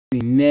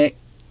Neck.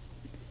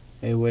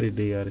 Hey, what it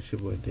do, y'all? This your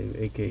boy David,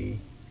 aka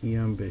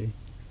Young Bay,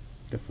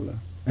 the flow.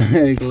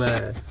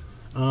 Glad.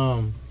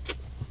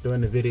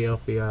 Doing the video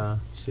for y'all.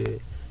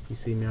 Shit, you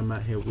see me? I'm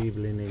out here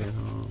weebling it.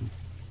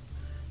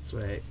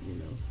 Swag. You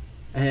know,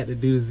 I had to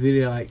do this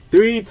video like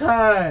 3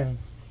 times,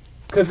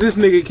 cause this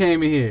nigga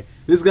came in here.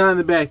 This guy in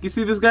the back. You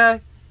see this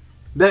guy?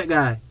 That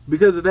guy.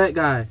 Because of that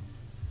guy.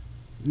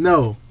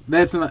 No,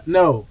 that's not.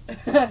 No,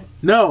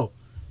 no,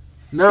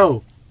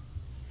 no.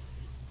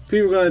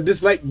 People are gonna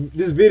dislike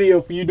this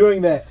video for you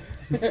doing that.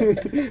 What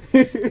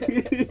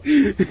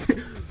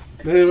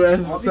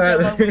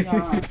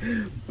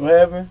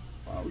happened?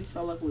 Oh, we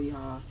so lucky we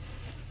high.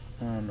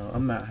 I don't know.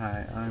 I'm not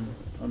high.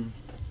 I'm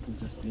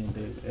just being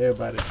David.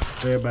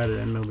 Everybody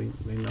that know me,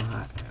 they know how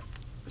I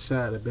am.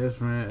 Shout out to best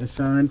friend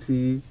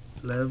Ashanti.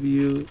 Love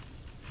you.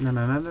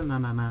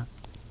 Nah.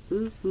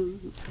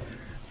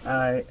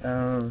 Alright,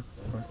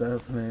 what's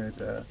up, man?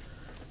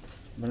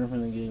 But I'm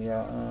finna get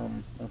y'all,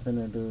 I'm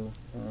finna do,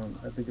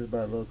 I think it's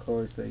about Lil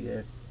Corey Say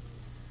Yes.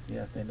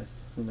 Yeah, I think that's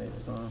who made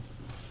the song.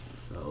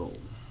 So,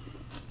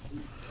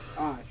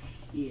 Ah,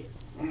 shit.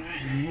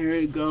 here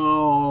it goes.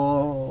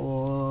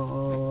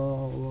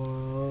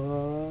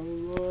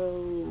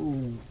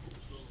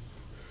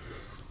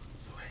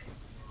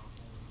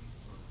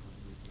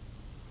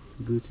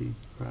 Gucci,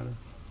 Prada,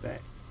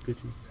 back,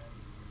 Gucci.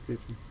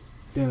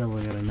 Damn, that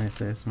boy got a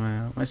nice ass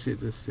smile. My shit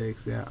just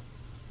sexy out.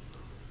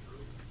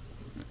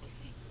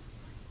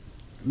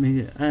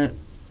 Nigga,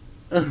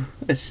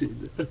 that shit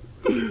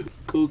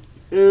cool.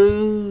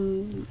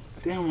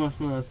 Damn, my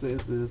smile sexy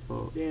as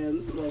fuck.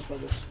 Damn, this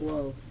motherfucker's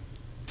slow.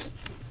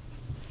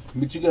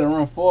 But you gotta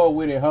run forward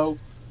with it, ho.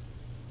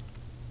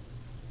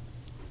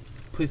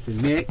 Pussy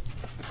neck.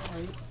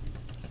 Right.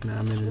 Nah,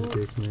 I'm in this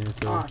bitch, man.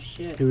 So, Oh,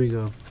 shit. here we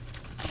go.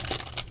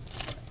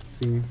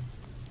 See?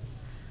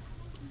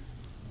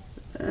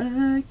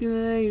 I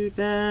can lay you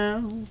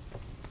down.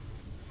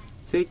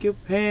 Take your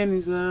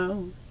panties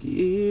off.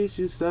 Kiss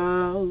you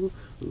so,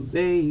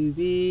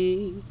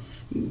 baby.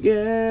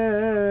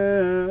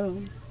 Girl,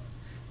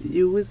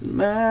 you was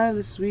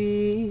mighty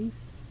sweet.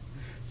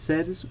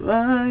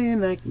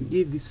 Satisfying, I can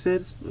give you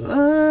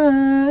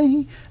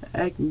satisfying.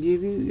 I can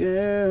give you,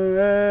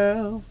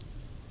 girl.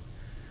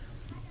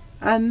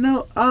 I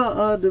know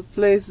all the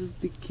places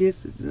to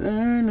kiss her,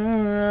 turn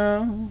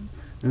around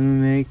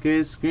and make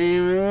her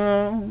scream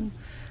around.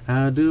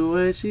 I'll do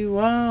what she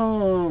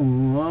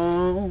wants.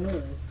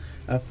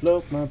 I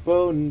float my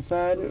boat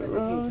inside the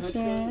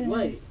ocean.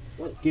 Wait.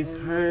 Give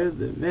her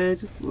the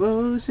magic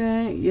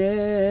potion,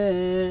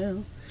 yeah.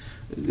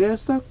 Girl,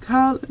 stop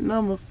calling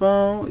on my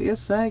phone.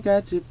 Yes, I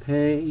got your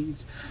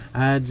page.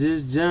 I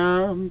just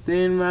jumped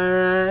in my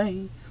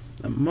ride.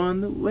 I'm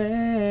on the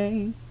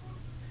way.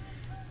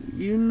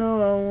 You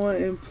know I want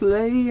to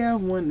play. I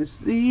want to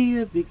see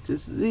a picture,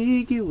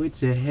 see you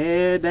with your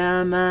hair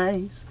down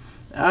nice.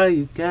 All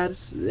you gotta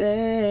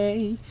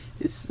say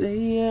is say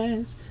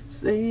yes,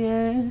 say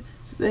yes,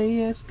 say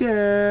yes,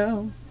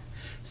 girl.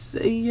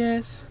 Say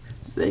yes,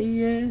 say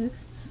yes,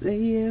 say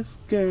yes,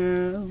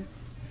 girl.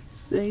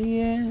 Say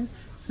yes,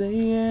 say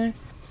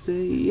yes,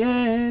 say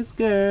yes,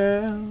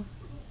 girl.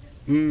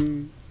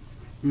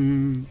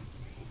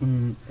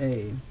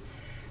 Hey.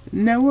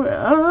 Now we're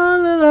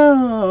all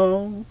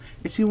alone,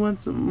 and she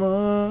wants some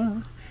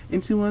more,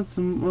 and she wants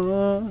some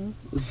more.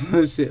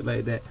 Some shit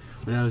like that.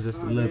 But that was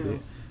just a little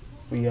bit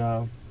for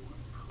y'all.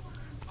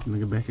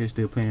 Nigga back here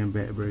still playing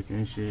backbreaker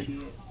and shit.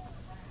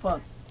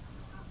 Fuck.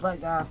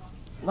 Black guy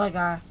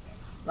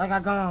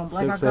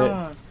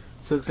gone.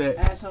 Success.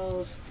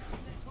 Assholes.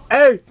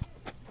 Hey!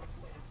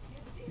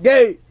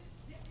 Gay!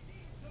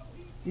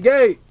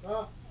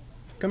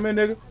 Come here,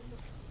 nigga.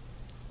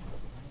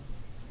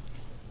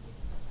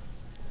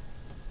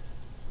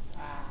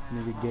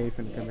 Nigga gay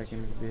finna come back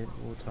in this bed.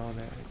 What's all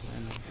that?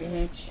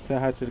 Bitch. Say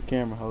hi to the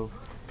camera, ho.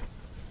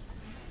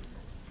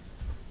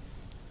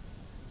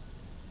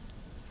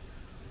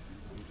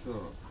 What's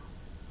up?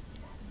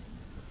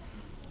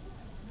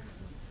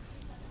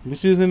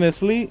 But you was in there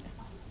sleep?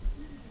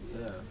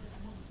 Yeah.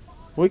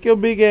 Wake your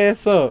big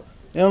ass up.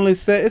 It's only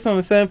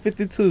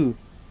 7:52.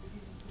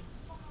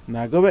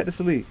 Now go back to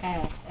sleep.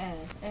 Ass.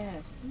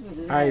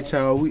 Alright,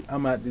 y'all.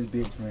 I'm out this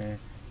bitch, man.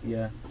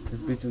 Yeah,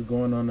 this bitch is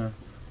going on the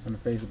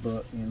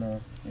Facebook, you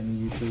know,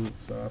 and the YouTube.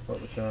 So I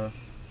fuck with y'all.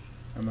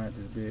 I'm out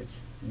this bitch,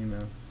 you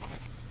know.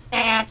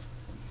 Ass.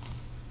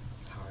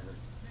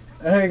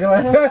 I ain't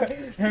gonna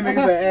that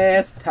nigga say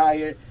ass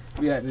tired.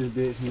 We got this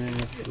bitch, man.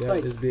 We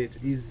got this bitch.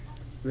 He's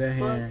right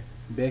here.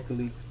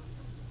 Beckley.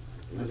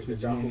 That's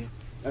Virginia.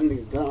 That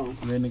nigga gone.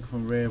 That nigga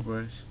from Red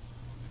Brush.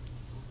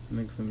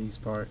 Nigga from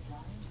East Park.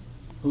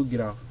 Who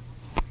get off?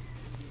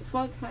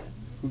 Fuck.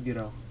 Who get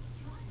off?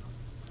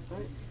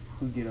 What?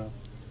 Who get off?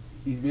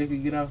 East Beckley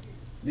get off?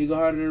 They go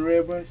harder than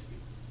Red Brush?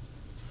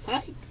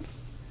 Psych.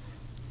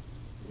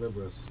 Red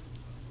Brush.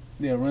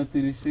 They'll run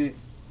through this shit.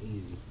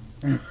 Easy.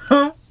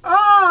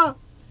 Ah!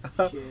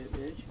 Shit,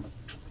 bitch.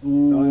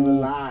 Ooh. Don't even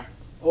lie.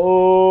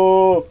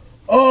 Oh!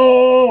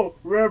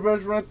 Red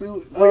Brush run through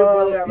Where your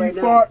brother at right East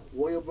now? Park.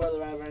 Where your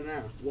brother at right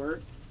now?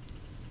 Work.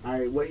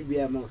 Alright, where you be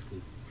at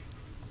mostly?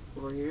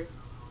 Over here?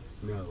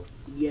 No.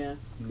 Yeah.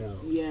 No.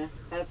 Yeah.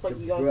 How the fuck The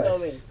you gonna tell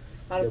brush. me?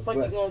 How the The fuck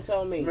brush. you gonna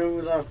tell me? Remember we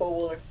was on a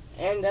four-wheeler?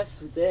 And that's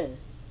then,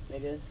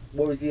 nigga.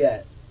 Where was he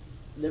at?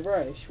 The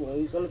brush. When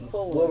we was on the Where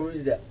floor.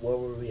 was that? Where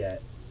were we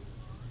at?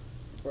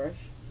 Brush.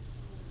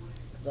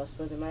 Cause I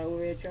spent the night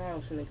over at your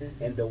house, nigga.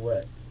 In the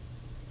what?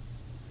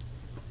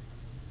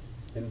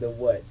 In the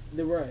what?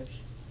 The brush.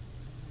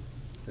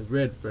 The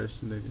red brush,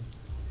 nigga.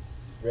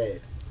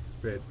 Red.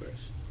 Red brush.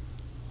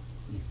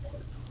 East Park.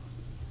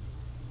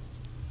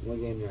 What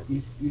game you at?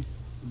 East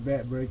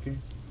backbreaker.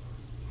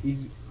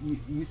 East,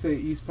 you say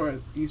East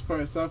part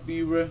south for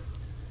you, bro?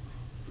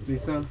 They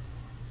south?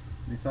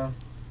 They south?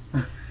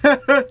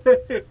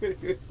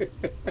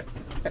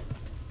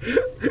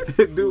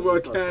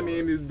 Duval County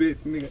in this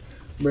bitch, nigga.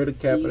 Murder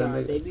capital,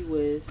 nigga. Baby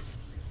Wiz.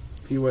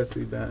 He was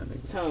see down,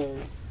 nigga. Tone.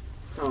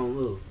 Tone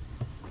who?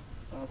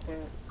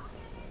 Okay.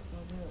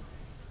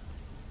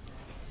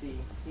 See,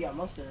 you got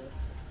most of it.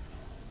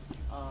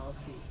 Let's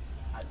see.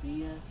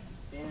 Idea.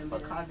 Bam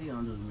Fuck Bam. Heidi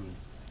under me.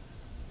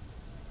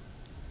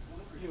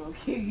 You gonna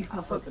kill you.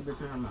 I fucked the bitch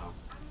in her mouth.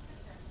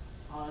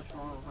 Oh, that's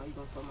wrong. How you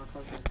gonna tell my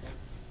cousin like that?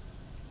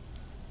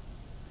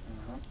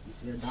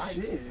 You should have died.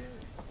 Shit.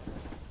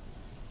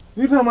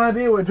 You talking about I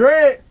did with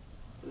Dread?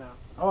 No.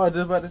 Oh, I was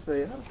just about to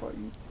say, how the fuck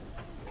you?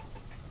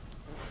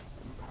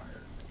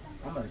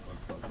 I'm about to go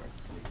fuck back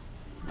to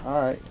sleep.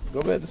 Alright,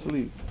 go back to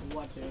sleep.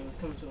 Watch it and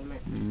come to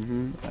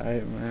America.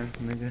 Alright, man,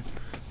 nigga.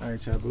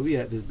 Alright, y'all, but we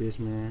at this bitch,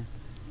 man.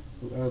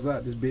 I was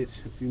out this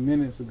bitch a few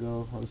minutes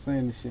ago. I was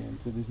saying this shit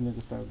until this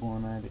nigga started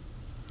going at it.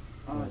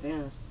 Oh,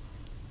 damn.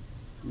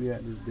 We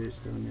at this bitch,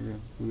 though, nigga.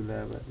 We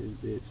live at this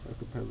bitch.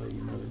 Acapella,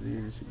 you know what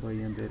it is. Your boy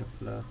Young Beta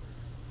Fly.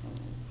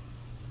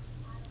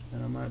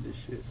 And I'm out this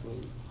shit, so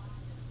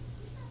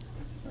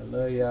I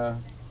love y'all.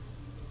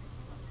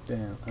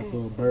 Damn, I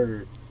feel a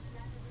bird.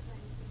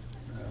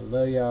 I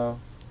love y'all.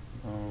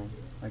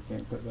 I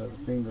can't put the other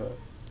finger up.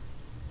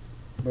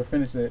 But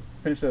finish it.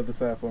 Finish the other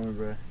side for me,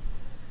 bro.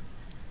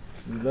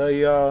 We love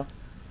y'all.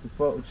 We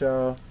fuck with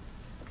y'all.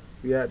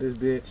 We out this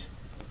bitch.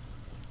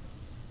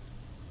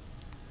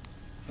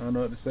 I don't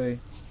know what to say.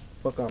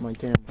 Fuck out my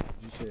camera.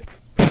 G shit.